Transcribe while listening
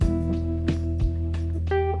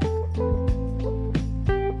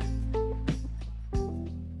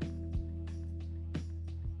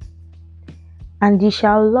And you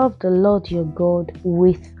shall love the Lord your God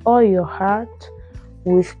with all your heart,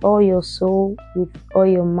 with all your soul, with all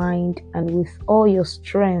your mind, and with all your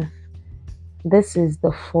strength. This is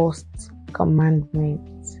the first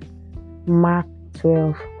commandment. Mark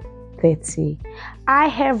 12:30. Hi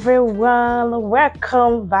everyone,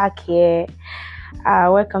 welcome back here.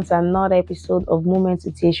 Welcome to another episode of Moments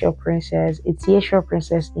with Yeshua Princess. It's Yeshua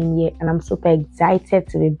Princess in here, and I'm super excited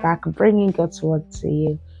to be back bringing God's word to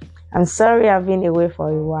you. I'm sorry I've been away for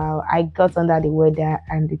a while. I got under the weather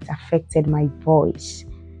and it affected my voice.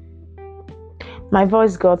 My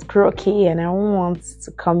voice got croaky and I don't want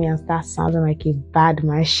to come here and start sounding like a bad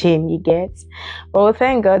machine, you get? But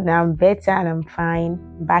thank God now I'm better and I'm fine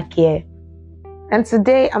back here. And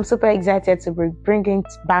today I'm super excited to be bringing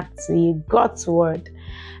back to you God's word.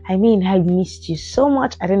 I mean, I missed you so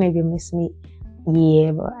much. I don't know if you miss me.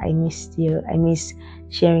 Yeah, but I missed you. I miss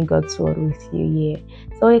sharing God's word with you. Yeah.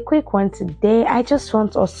 So a quick one today. I just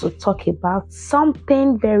want us to talk about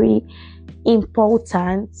something very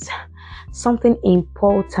important. Something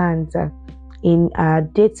important in our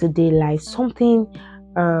day-to-day life. Something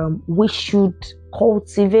we should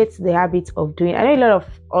cultivate the habit of doing. I know a lot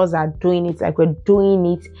of us are doing it, like we're doing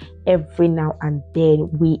it every now and then.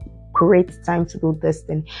 We create time to do this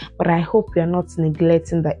thing, but I hope you're not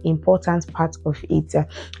neglecting the important part of it.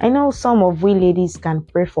 I know some of we ladies can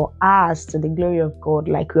pray for hours to the glory of God,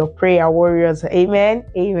 like we're prayer warriors. Amen.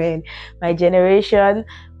 My generation,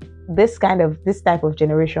 this type of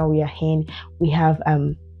generation we are in, we have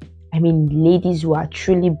ladies who are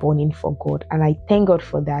truly burning for God, and I thank God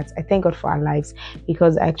for that. I thank God for our lives,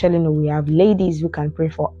 because I actually know we have ladies who can pray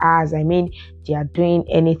for hours. They are doing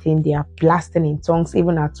anything. They are blasting in tongues,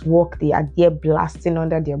 even at work. They are there blasting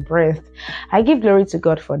under their breath. I give glory to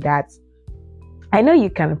God for that. I know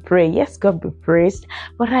you can pray. Yes, God be praised.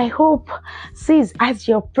 But I hope, sis, as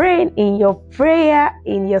you're praying in your prayer,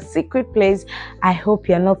 in your secret place, I hope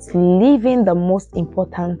you're not leaving the most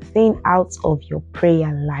important thing out of your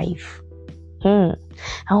prayer life. And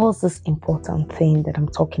what's this important thing that I'm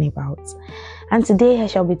talking about? And today I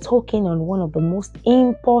shall be talking on one of the most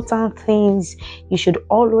important things you should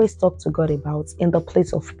always talk to God about in the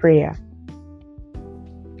place of prayer.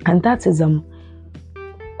 And that is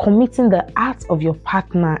committing the heart of your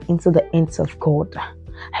partner into the hands of God.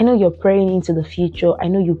 I know you're praying into the future. I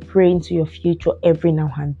know you pray into your future every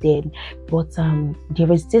now and then. But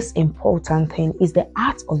there is this important thing, is the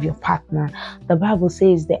heart of your partner. The Bible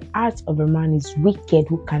says the heart of a man is wicked,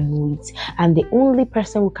 who can know it? And the only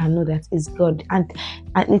person who can know that is God. And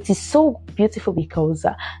it is so beautiful, because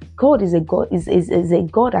God is a God, is a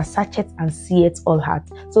God that searcheth and seeth all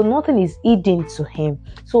hearts. So nothing is hidden to him.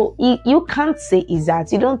 So you can't say his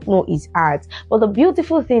heart. You don't know his heart. But the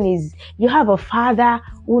beautiful thing is, you have a Father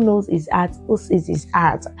who knows his heart, who sees his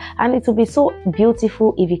heart. And it will be so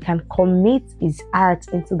beautiful if he can commit his heart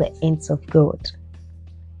into the hands of God.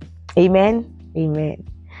 Amen.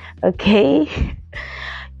 Okay.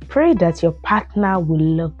 Pray that your partner will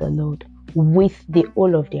love the Lord with the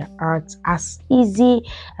whole of their heart. As easy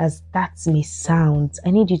as that may sound,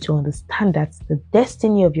 I need you to understand that the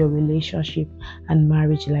destiny of your relationship and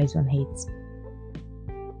marriage lies on it.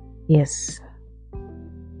 Yes.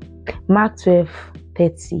 Mark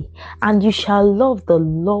 12:30. And you shall love the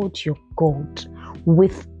Lord your God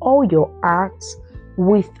with all your heart,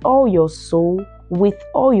 with all your soul, with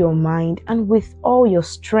all your mind, and with all your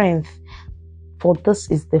strength. For this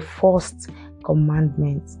is the first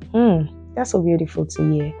commandment. That's so beautiful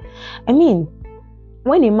to hear.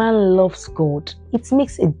 When a man loves God, it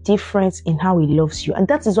makes a difference in how he loves you. And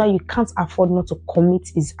that is why you can't afford not to commit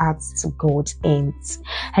his heart to God's ends.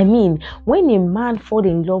 When a man falls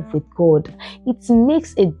in love with God, it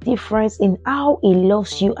makes a difference in how he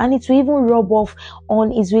loves you. And it will even rub off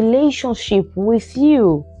on his relationship with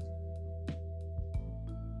you.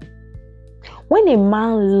 When a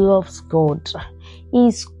man loves God, he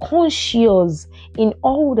is conscious in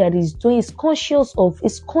all that he's doing. He's conscious of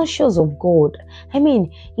God.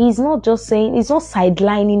 He's not just saying, he's not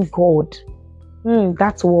sidelining God.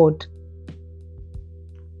 That word.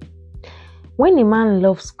 When a man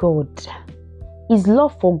loves God, his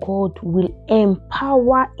love for God will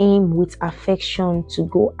empower him with affection to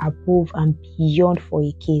go above and beyond for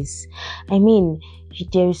a case.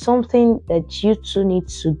 There is something that you two need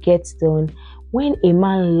to get done. When a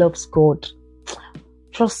man loves God,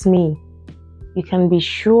 trust me, you can be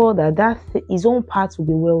sure that his own part will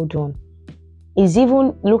be well done. He's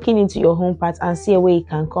even looking into your own part and see a way he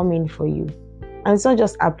can come in for you. And it's not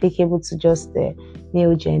just applicable to just the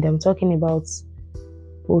male gender. I'm talking about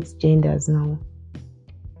both genders now.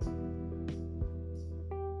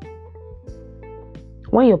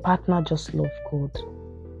 When your partner just loves God,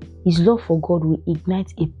 his love for God will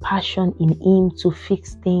ignite a passion in him to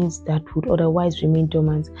fix things that would otherwise remain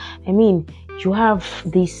dormant. I mean, you have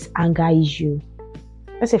this anger issue.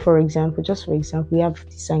 Let's say, for example, we have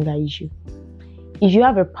this anger issue. If you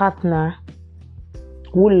have a partner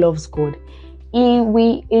who loves God, it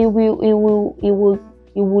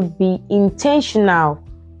would be intentional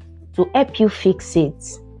to help you fix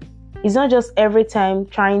it. It's not just every time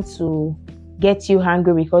trying to get you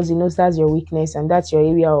angry because he knows that's your weakness and that's your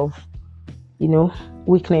area of,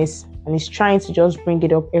 weakness, and he's trying to just bring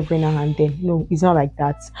it up every now and then. No, it's not like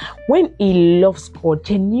that. When he loves God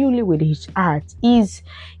genuinely with his heart, is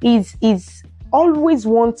always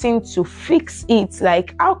wanting to fix it.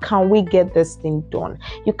 Like, how can we get this thing done?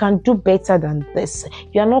 You can do better than this.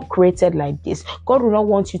 You are not created like this. God will not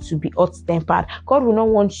want you to be hot-tempered. God will not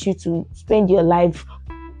want you to spend your life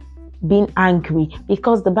being angry,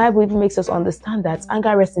 because the Bible even makes us understand that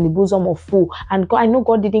anger rests in the bosom of fool. And God, I know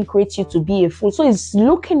God didn't create you to be a fool. So he's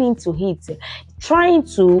looking into it, trying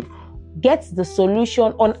to get the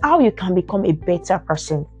solution on how you can become a better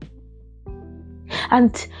person.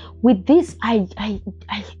 And with this, I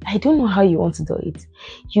don't know how you want to do it.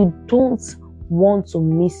 You don't want to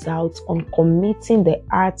miss out on committing the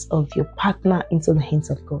heart of your partner into the hands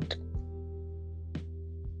of God.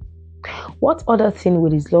 What other thing will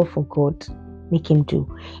his love for God make him do?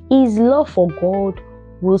 His love for God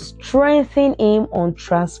will strengthen him on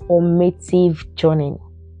transformative journey.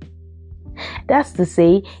 That's to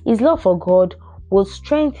say, his love for God will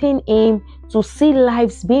strengthen him to see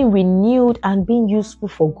lives being renewed and being useful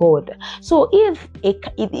for God. So if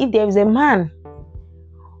there is a man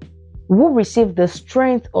who received the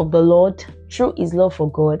strength of the Lord through his love for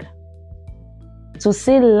God, to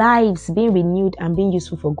see lives being renewed and being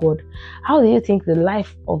useful for God, how do you think the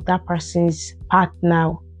life of that person's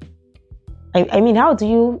partner? I mean, how do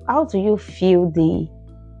you feel the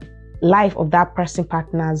life of that person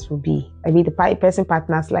partners will be? I mean, the person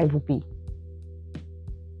partner's life will be.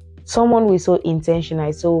 Someone who is so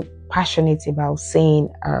intentional, so passionate about saying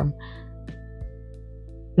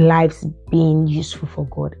lives being useful for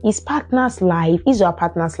God. His or our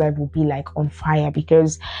partner's life will be like on fire,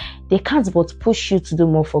 because they can't but push you to do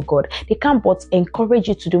more for God. They can't but encourage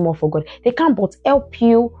you to do more for God. They can't but help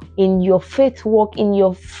you in your faith walk, in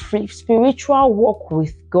your spiritual walk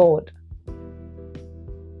with God.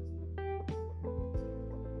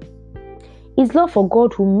 His love for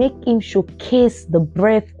God will make him showcase the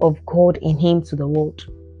breadth of God in him to the world.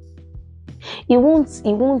 He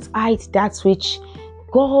won't hide that which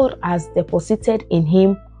God has deposited in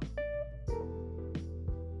him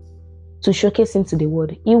to showcase him to the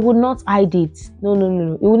world. He will not hide it. No.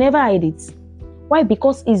 He will never hide it. Why?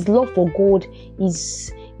 Because his love for God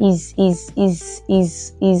his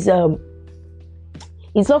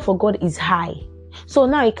love for God is high. So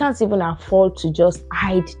now he can't even afford to just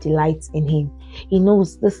hide the light in him. He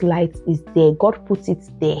knows this light is there. God put it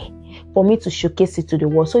there for me to showcase it to the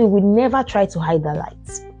world. So he will never try to hide the light.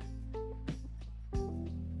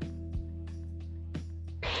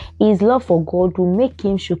 His love for God will make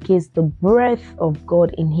him showcase the breadth of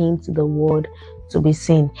God in him to the world to be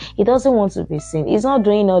seen. He doesn't want to be seen. He's not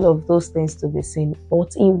doing all of those things to be seen,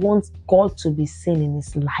 but he wants God to be seen in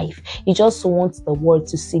his life. He just wants the world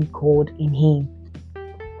to see God in him.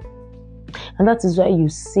 And that is why you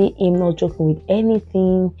see him not joking with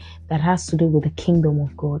anything that has to do with the kingdom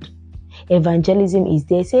of God. Evangelism is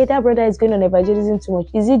there. Say that brother is going on evangelism too much.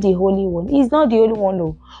 Is he the holy one? He's not the only one,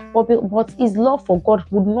 no. But his love for God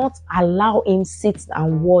would not allow him sit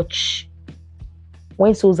and watch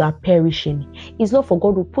when souls are perishing. His love for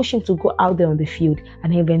God will push him to go out there on the field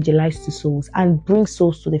and evangelize to souls and bring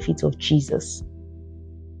souls to the feet of Jesus.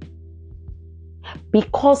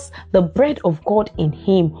 Because the bread of God in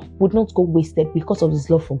him would not go wasted because of his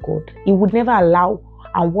love for God. He would never allow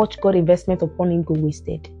and watch God's investment upon him go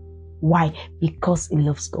wasted. Why? Because he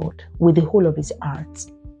loves God with the whole of his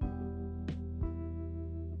heart.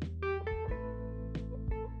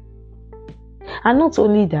 And not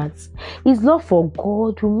only that, his love for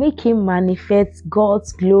God will make him manifest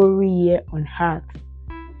God's glory here on earth.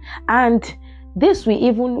 And this will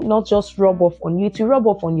even not just rub off on you, it will rub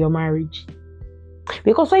off on your marriage.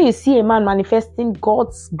 Because when you see a man manifesting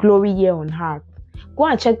God's glory here on earth, go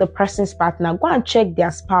and check the person's partner, go and check their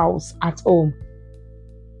spouse at home.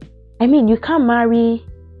 I mean, you can't marry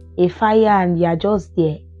a fire and you're just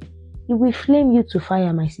there. It will flame you to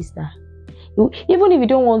fire, my sister. Even if you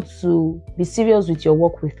don't want to be serious with your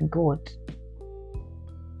work with God.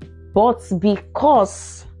 But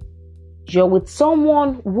because you're with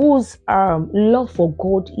someone whose love for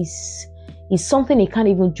God is something he can't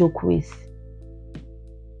even joke with.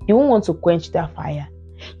 You won't want to quench that fire.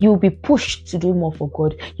 You'll be pushed to do more for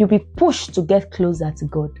God. You'll be pushed to get closer to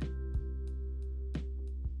God.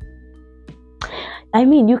 I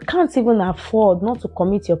mean, you can't even afford not to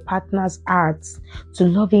commit your partner's heart to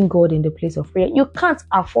loving God in the place of prayer. You can't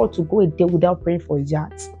afford to go a day without praying for his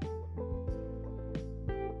heart.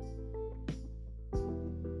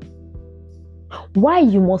 Why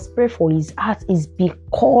you must pray for his heart is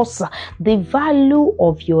because the value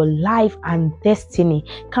of your life and destiny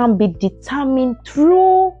can be determined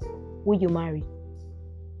through who you marry.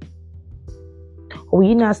 Will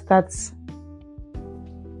you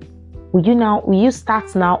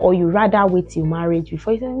start now, or you rather wait till marriage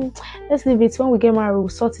before you say, let's leave it, when we get married we'll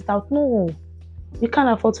sort it out? No, you can't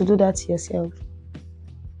afford to do that to yourself.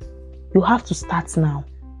 You have to start now.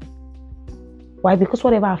 Why? Because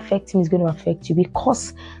whatever affects him is going to affect you,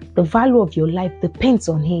 because the value of your life depends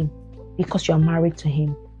on him, because you are married to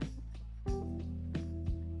him.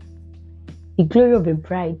 The glory of a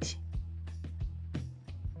bride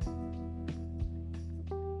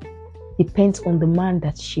depends on the man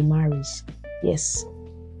that she marries. Yes.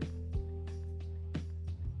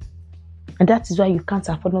 And that is why you can't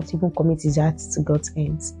afford not to even commit his heart to God's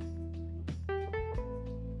ends.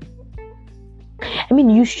 I mean,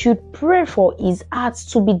 you should pray for his heart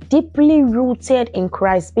to be deeply rooted in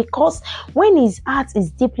Christ, because when his heart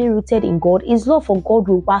is deeply rooted in God, his love for God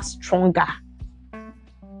will wax stronger.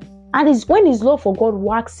 And when his love for God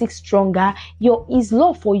waxes stronger, his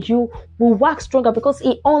love for you will wax stronger, because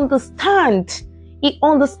he understands these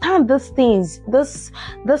things. These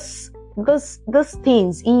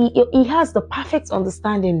things. He has the perfect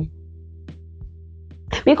understanding.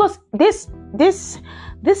 Because this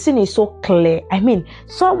thing is so clear. I mean,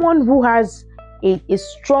 someone who has a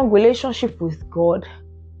strong relationship with God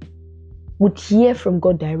would hear from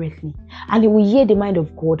God directly, and he will hear the mind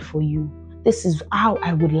of God for you. This is how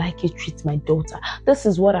I would like you to treat my daughter. This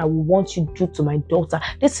is what I would want you to do to my daughter.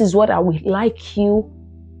 This is what I would like you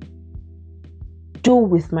do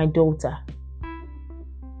with my daughter.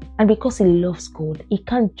 And because he loves God, he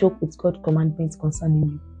can't joke with God's commandments concerning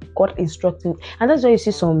you. God instructing. And that's why you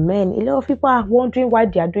see some men, a lot of people are wondering why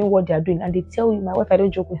they are doing what they are doing, and they tell you, my wife, I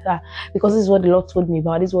don't joke with her because this is what the Lord told me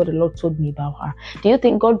about. This is what the Lord told me about her. Do you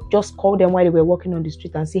think God just called them while they were walking on the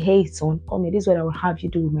street and say, hey son, come here, this is what I will have you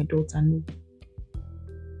do with my daughter? No.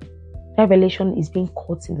 Revelation is being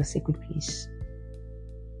caught in the secret place.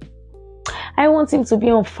 I want him to be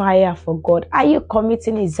on fire for God. Are you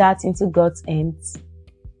committing his heart into God's ends?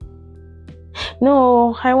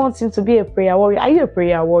 No, I want him to be a prayer warrior. Are you a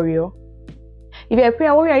prayer warrior? If you're a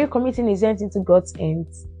prayer warrior, are you committing his hands into God's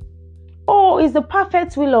hands? Oh, it's the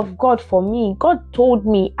perfect will of God for me. God told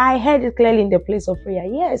me. I heard it clearly in the place of prayer.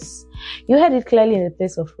 Yes, you heard it clearly in the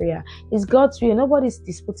place of prayer. It's God's will. Nobody's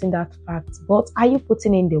disputing that fact. But are you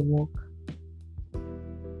putting in the work?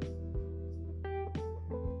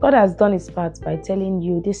 God has done his part by telling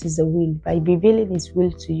you this is the will, by revealing his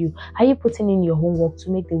will to you. Are you putting in your homework to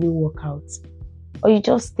make the will work out? Or you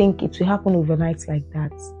just think it will happen overnight like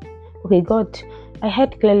that? Okay, God, I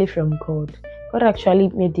heard clearly from God. God actually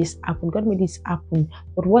made this happen. God made this happen.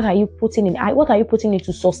 But what are you putting in? What are you putting in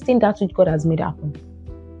to sustain that which God has made happen?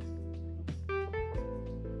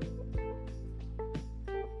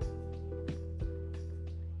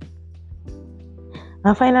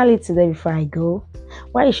 And finally today, before I go,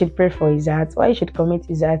 why you should pray for his heart, why you should commit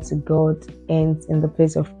his heart to God and in the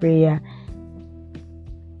place of prayer,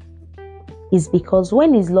 is because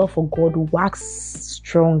when his love for God waxes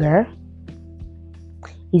stronger,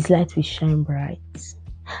 his light will shine bright.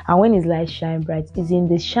 And when his light shines bright, it's in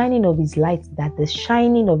the shining of his light that the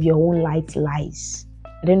shining of your own light lies.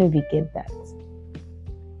 I don't know if you get that.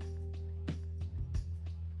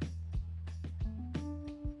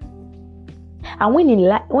 And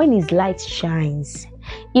when his light shines,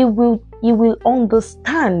 he will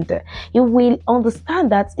understand. He will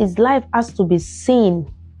understand that his life has to be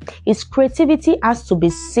seen. His creativity has to be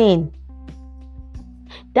seen.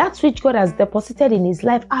 That which God has deposited in his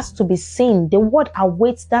life has to be seen. The word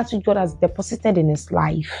awaits that which God has deposited in his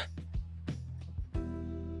life.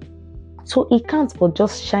 So he can't but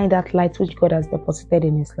just shine that light which God has deposited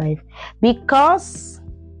in his life, because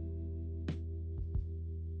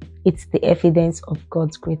it's the evidence of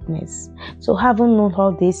God's greatness. So having known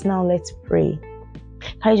all this, now let's pray.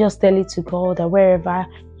 Can you just tell it to God that wherever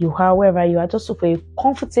you are, just for a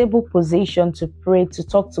comfortable position to pray, to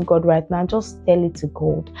talk to God right now, just tell it to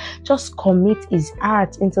God. Just commit his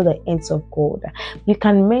heart into the hands of God. You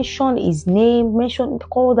can mention his name,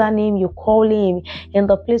 call that name, you call him in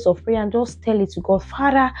the place of prayer, and just tell it to God.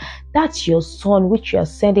 Father, that's your son which you are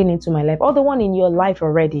sending into my life, or the one in your life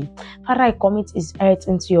already. Father, I commit his heart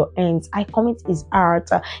into your hands. I commit his heart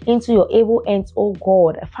into your able hands, oh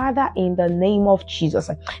God. Father, in the name of Jesus,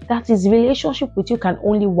 that his relationship with you can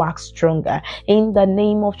only wax stronger. In the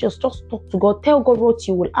name of Jesus, just talk to God. Tell God what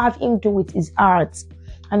you will have him do with his heart.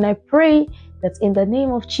 And I pray that in the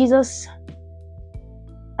name of Jesus,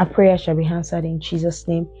 a prayer shall be answered in Jesus'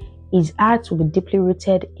 name. His heart will be deeply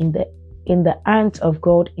rooted in the hands of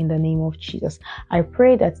God in the name of Jesus. I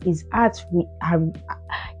pray that his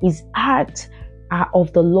heart are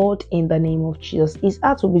of the Lord in the name of Jesus. His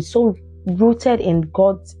heart will be so rooted in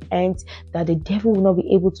God's hands that the devil will not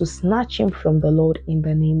be able to snatch him from the Lord in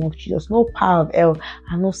the name of Jesus. No power of hell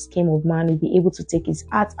and no scheme of man will be able to take his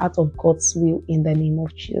heart out of God's will in the name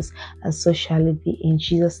of Jesus. And so shall it be in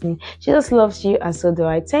Jesus' name. Jesus loves you, and so do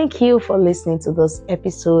I. Thank you for listening to this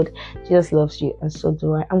episode. Jesus loves you, and so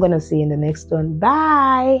do I. I'm going to see you in the next one.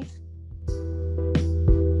 Bye.